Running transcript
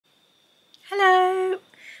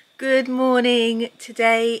Good morning.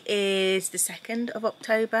 Today is the 2nd of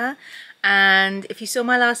October, and if you saw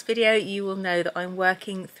my last video you will know that I'm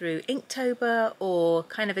working through Inktober, or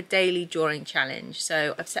kind of a daily drawing challenge.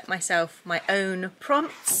 So I've set myself my own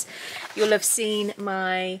prompts. You'll have seen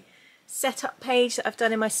my setup page that I've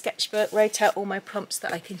done in my sketchbook, wrote out all my prompts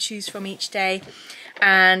that I can choose from each day,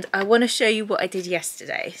 and I want to show you what I did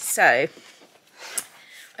yesterday. So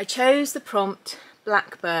I chose the prompt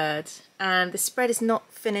Blackbird, and the spread is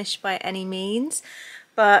not finished by any means,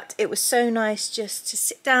 but it was so nice just to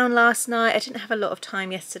sit down last night. I didn't have a lot of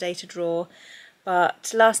time yesterday to draw,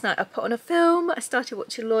 but last night I put on a film. I started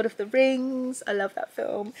watching Lord of the Rings. I love that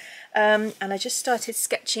film. And I just started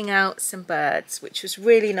sketching out some birds, which was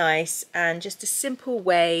really nice, and just a simple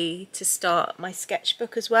way to start my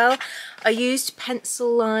sketchbook as well. I used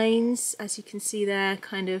pencil lines, as you can see there,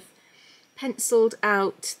 kind of penciled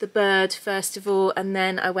out the bird first of all, and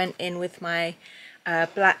then I went in with my I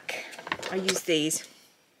used these,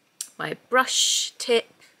 my brush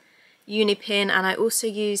tip Unipin, and I also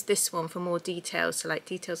used this one for more details, so like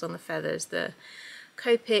details on the feathers, the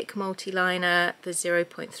Copic multi-liner, the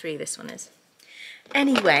 0.3 this one is.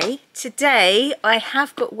 Anyway, today I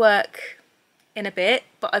have got work in a bit,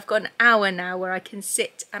 but I've got an hour now where I can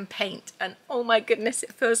sit and paint, and oh my goodness,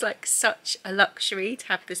 it feels like such a luxury to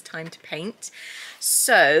have this time to paint.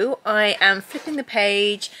 So I am flipping the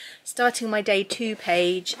page, starting my day 2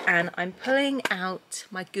 page, and I'm pulling out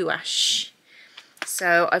my gouache.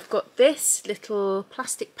 So I've got this little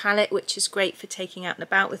plastic palette, which is great for taking out and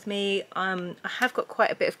about with me. I have got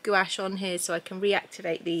quite a bit of gouache on here, so I can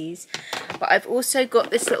reactivate these. But I've also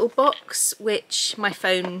got this little box, which my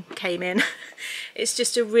phone came in. It's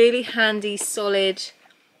just a really handy, solid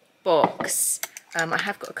box. I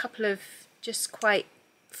have got a couple of just quite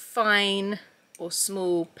fine or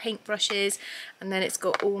small paintbrushes, and then it's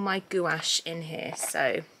got all my gouache in here.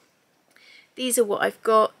 So these are what I've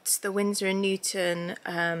got, the Winsor & Newton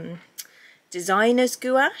designer's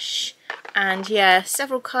gouache, and yeah,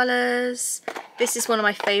 several colours. This is one of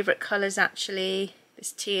my favourite colours actually,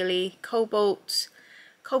 this tealy, cobalt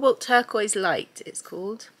turquoise light it's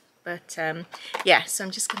called. But yeah, so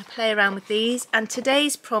I'm just going to play around with these, and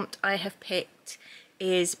today's prompt I have picked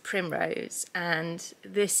is Primrose, and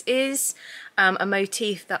this is a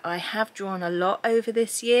motif that I have drawn a lot over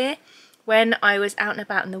this year. When I was out and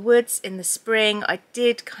about in the woods in the spring, I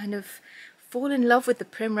did kind of fall in love with the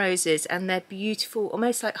primroses and their beautiful,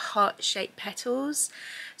 almost like heart-shaped petals.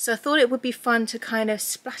 So I thought it would be fun to kind of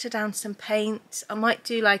splatter down some paint. I might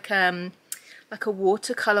do like a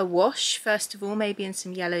watercolour wash first of all, maybe in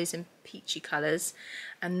some yellows and peachy colours,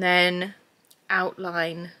 and then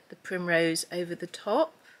outline the primrose over the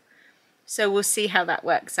top. So we'll see how that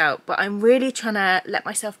works out, but I'm really trying to let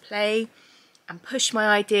myself play and push my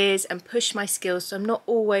ideas and push my skills, so I'm not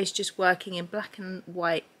always just working in black and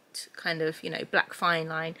white, kind of, you know, black fine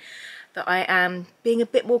line, that I am being a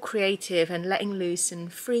bit more creative and letting loose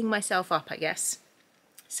and freeing myself up, I guess.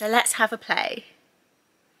 So let's have a play.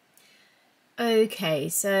 Okay,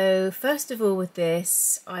 so first of all with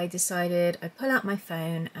this, I decided I'd pull out my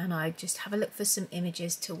phone and I'd just have a look for some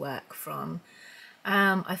images to work from.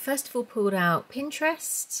 I first of all pulled out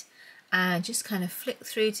Pinterest and just kind of flicked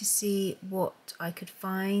through to see what I could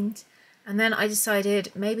find, and then I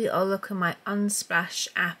decided maybe I'll look at my Unsplash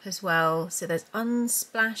app as well. So there's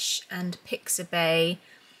Unsplash and Pixabay.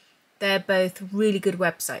 They're both really good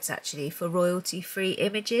websites actually for royalty-free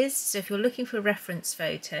images, so if you're looking for reference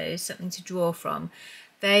photos, something to draw from,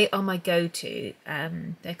 they are my go-to.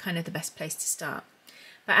 They're kind of the best place to start.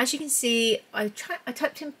 But as you can see, I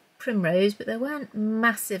typed in Primrose, but there weren't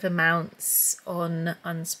massive amounts on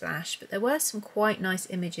Unsplash, but there were some quite nice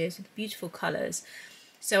images with beautiful colours.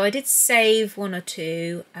 So I did save one or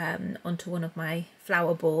two onto one of my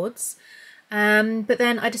flower boards, but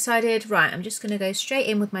then I decided, right, I'm just going to go straight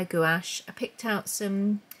in with my gouache. I picked out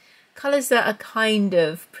some colours that are kind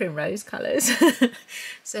of primrose colours,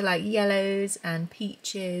 so like yellows and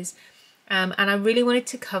peaches. And I really wanted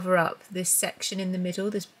to cover up this section in the middle,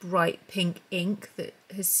 this bright pink ink that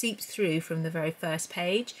has seeped through from the very first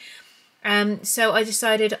page. So I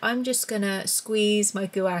decided I'm just going to squeeze my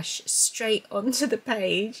gouache straight onto the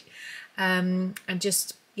page and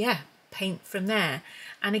just, yeah, paint from there.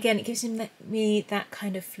 And again, it gives me that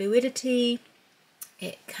kind of fluidity.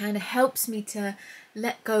 It kind of helps me to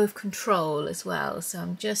let go of control as well. So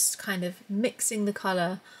I'm just kind of mixing the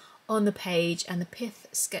colour on the page, and the Pith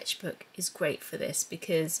sketchbook is great for this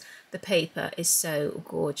because the paper is so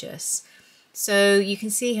gorgeous. So you can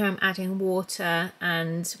see here I'm adding water,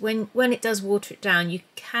 and when it does water it down, you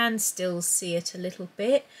can still see it a little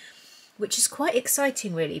bit. which is quite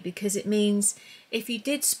exciting really, because it means if you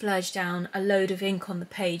did splurge down a load of ink on the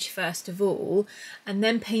page first of all and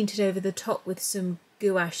then paint it over the top with some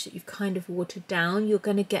gouache that you've kind of watered down, you're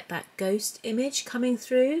going to get that ghost image coming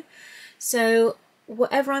through. So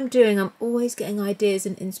whatever I'm doing, I'm always getting ideas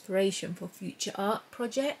and inspiration for future art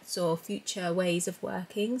projects or future ways of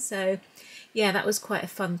working. So yeah, that was quite a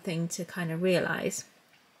fun thing to kind of realise.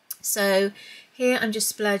 So here I'm just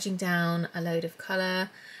splurging down a load of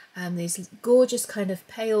colour, these gorgeous kind of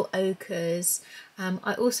pale ochres.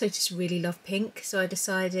 I also just really love pink, so I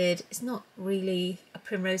decided it's not really a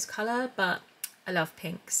primrose colour, but I love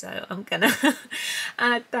pink, so I'm gonna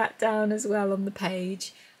add that down as well on the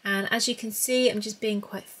page. And as you can see, I'm just being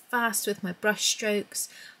quite fast with my brush strokes.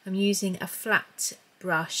 I'm using a flat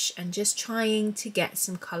brush and just trying to get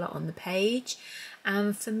some colour on the page.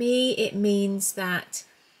 And for me, it means that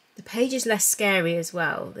the page is less scary as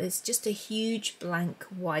well. There's just a huge blank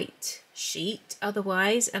white sheet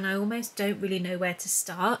otherwise, and I almost don't really know where to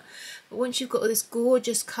start. But once you've got all this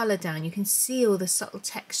gorgeous colour down, you can see all the subtle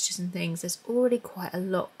textures and things. There's already quite a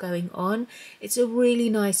lot going on. It's a really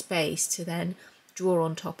nice base to then draw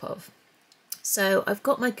on top of. So I've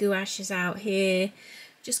got my gouaches out here,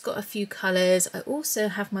 just got a few colours. I also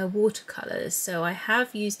have my watercolours, so I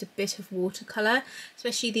have used a bit of watercolour,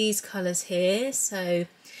 especially these colours here, so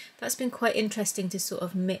that's been quite interesting to sort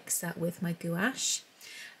of mix that with my gouache.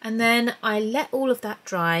 And then I let all of that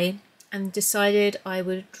dry and decided I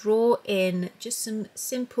would draw in just some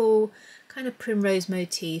simple kind of primrose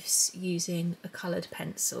motifs using a coloured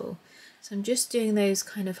pencil. So I'm just doing those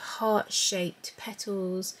kind of heart-shaped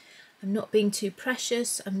petals. I'm not being too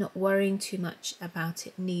precious. I'm not worrying too much about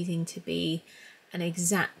it needing to be an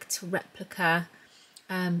exact replica.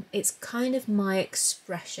 It's kind of my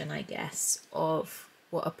expression, I guess, of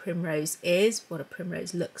what a primrose is, what a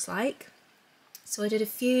primrose looks like. So I did a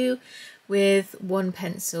few with one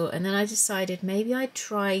pencil, and then I decided maybe I'd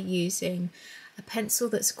try using a pencil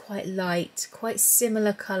that's quite light, quite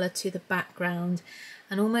similar colour to the background,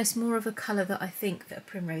 and almost more of a colour that I think that a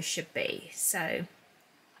primrose should be. So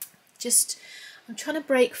I'm trying to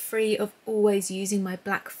break free of always using my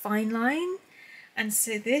black fine line. And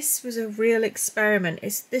so this was a real experiment.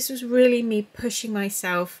 This was really me pushing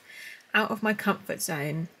myself out of my comfort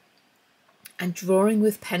zone and drawing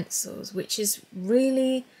with pencils, which is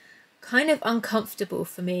really kind of uncomfortable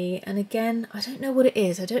for me. And again, I don't know what it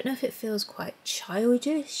is. I don't know if it feels quite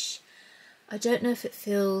childish. I don't know if it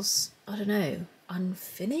feels, I don't know,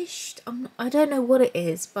 unfinished. I don't know what it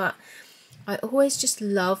is, but I always just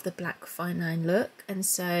love the black fine line look. And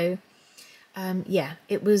so yeah,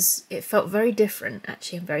 it felt very different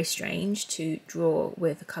actually, and very strange to draw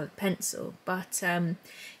with a coloured pencil, but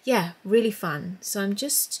yeah, really fun. So I'm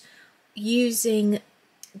just using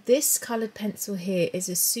this coloured pencil here, is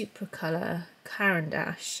a Supracolor Caran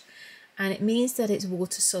d'Ache, and it means that it's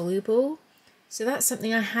water soluble. So that's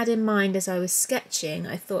something I had in mind as I was sketching.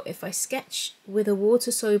 I thought if I sketch with a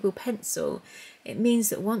water soluble pencil, it means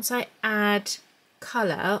that once I add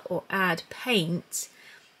colour or add paint,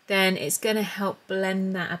 then it's going to help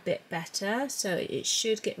blend that a bit better. So it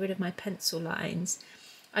should get rid of my pencil lines.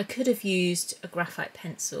 I could have used a graphite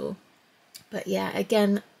pencil, but yeah,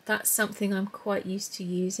 again, that's something I'm quite used to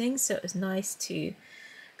using, so it was nice to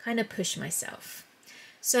kind of push myself.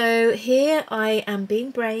 So here I am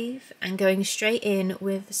being brave and going straight in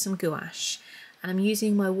with some gouache, and I'm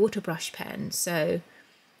using my water brush pen, so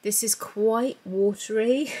this is quite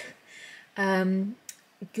watery.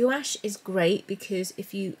 Gouache is great because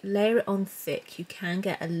if you layer it on thick, you can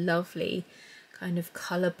get a lovely kind of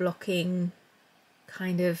colour blocking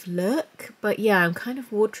kind of look. But yeah, I'm kind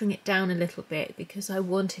of watering it down a little bit because I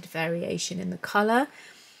wanted variation in the colour.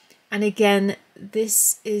 And again,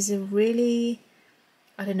 this is a really,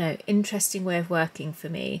 I don't know, interesting way of working for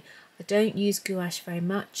me. I don't use gouache very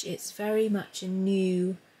much. It's very much a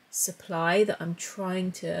new supply that I'm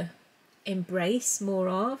trying to embrace more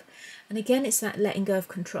of. And again, it's that letting go of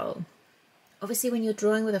control. Obviously, when you're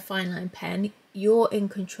drawing with a fine line pen, you're in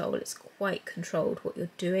control. It's quite controlled what you're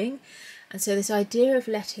doing. And so this idea of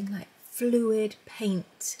letting like fluid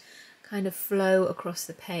paint kind of flow across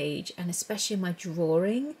the page, and especially in my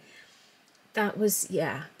drawing, that was,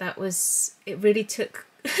 it really took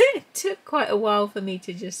it took quite a while for me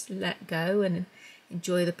to just let go and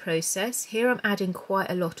enjoy the process. Here I'm adding quite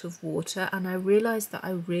a lot of water, and I realised that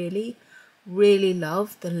I really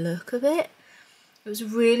love the look of it. It was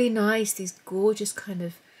really nice, these gorgeous kind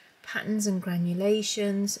of patterns and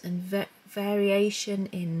granulations and variation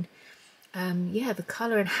in yeah, the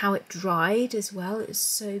colour and how it dried as well. It was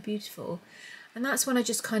so beautiful, and that's when I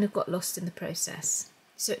just kind of got lost in the process.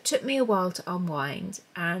 So it took me a while to unwind,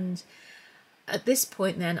 and at this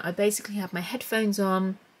point then, I basically had my headphones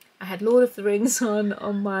on, I had Lord of the Rings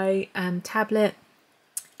on my tablet,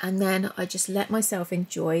 and then I just let myself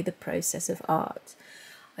enjoy the process of art.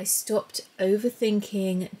 I stopped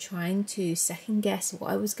overthinking, trying to second guess what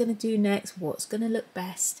I was going to do next, what's going to look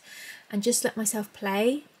best, and just let myself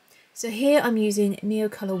play. So here I'm using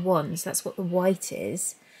Neocolor wands, that's what the white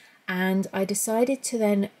is, and I decided to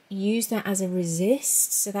then use that as a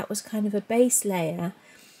resist, so that was kind of a base layer.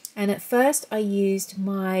 And at first I used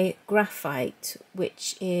my graphite,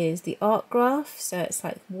 which is the art graph, so it's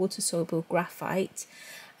like water soluble graphite,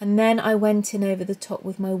 and then I went in over the top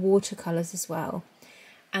with my watercolors as well.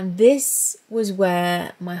 And this was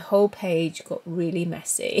where my whole page got really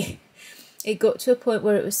messy. It got to a point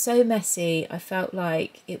where it was so messy I felt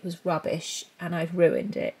like it was rubbish and I'd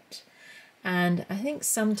ruined it. And I think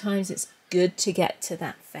sometimes it's good to get to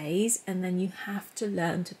that phase, and then you have to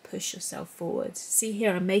learn to push yourself forward. See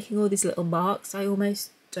here, I'm making all these little marks. I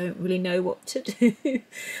almost don't really know what to do.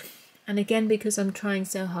 And again, because I'm trying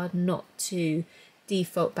so hard not to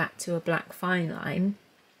default back to a black fine line,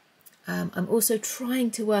 I'm also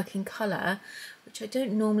trying to work in colour, which I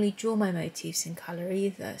don't normally draw my motifs in colour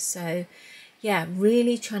either. So yeah,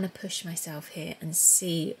 really trying to push myself here and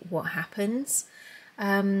see what happens.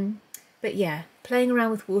 But yeah, playing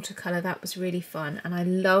around with watercolour, that was really fun, and I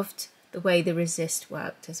loved the way the resist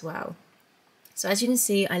worked as well. So as you can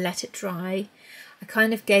see, I let it dry. I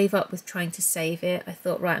kind of gave up with trying to save it. I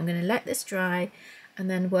thought, right, I'm going to let this dry and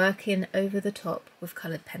then work in over the top with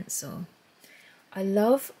coloured pencil. I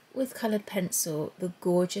love with coloured pencil the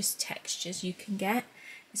gorgeous textures you can get,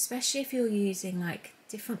 especially if you're using like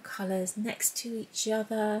different colours next to each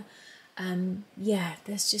other. Yeah,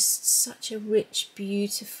 there's just such a rich,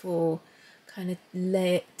 beautiful kind of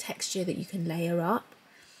texture that you can layer up.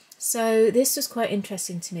 So this was quite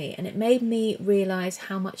interesting to me, and it made me realise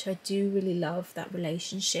how much I do really love that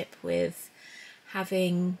relationship with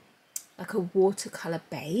having like a watercolour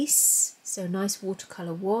base, so a nice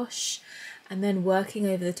watercolour wash, and then working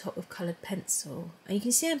over the top with coloured pencil. And you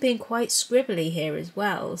can see I'm being quite scribbly here as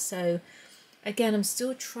well. So again, I'm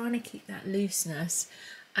still trying to keep that looseness.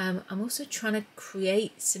 I'm also trying to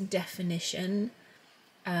create some definition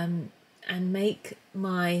and make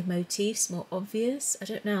my motifs more obvious. I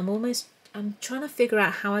don't know, I'm trying to figure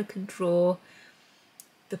out how I can draw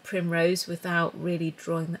the primrose without really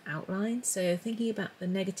drawing the outline. So thinking about the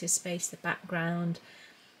negative space, the background.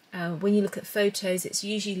 When you look at photos, it's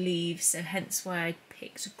usually leaves, so hence why I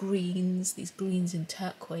picked greens, these greens and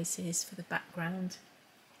turquoises for the background.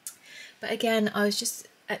 But again, I was just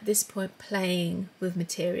at this point playing with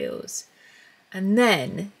materials. And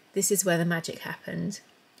then this is where the magic happened.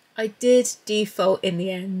 I did default in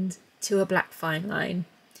the end to a black fine line.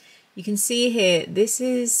 You can see here, this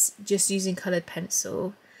is just using coloured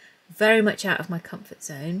pencil, very much out of my comfort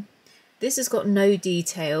zone. This has got no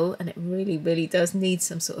detail, and it really, really does need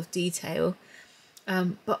some sort of detail.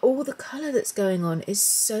 But all the colour that's going on is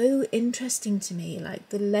so interesting to me, like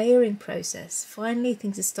the layering process. Finally,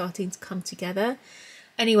 things are starting to come together.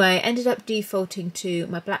 Anyway, I ended up defaulting to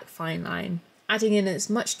my black fine line, adding in as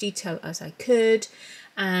much detail as I could,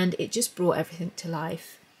 and it just brought everything to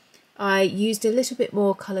life. I used a little bit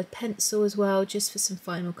more coloured pencil as well, just for some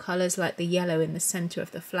final colours like the yellow in the centre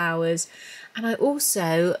of the flowers. And I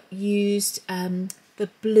also used the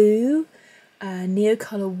blue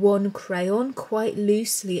Neocolor Wand crayon quite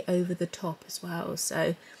loosely over the top as well.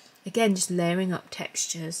 So again, just layering up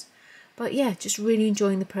textures. But yeah, just really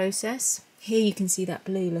enjoying the process. Here you can see that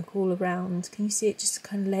blue look all around. Can you see it just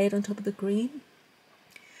kind of layered on top of the green?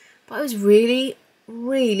 But I was really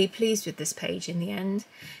pleased with this page in the end.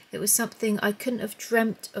 It was something I couldn't have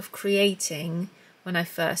dreamt of creating when I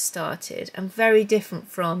first started, and very different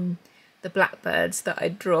from the blackbirds that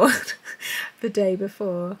I'd drawn the day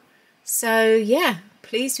before. So yeah,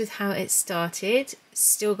 pleased with how it started.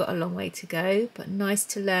 Still got a long way to go, but nice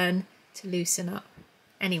to learn to loosen up.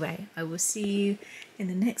 Anyway, I will see you in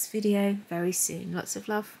the next video very soon. Lots of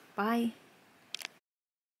love. Bye.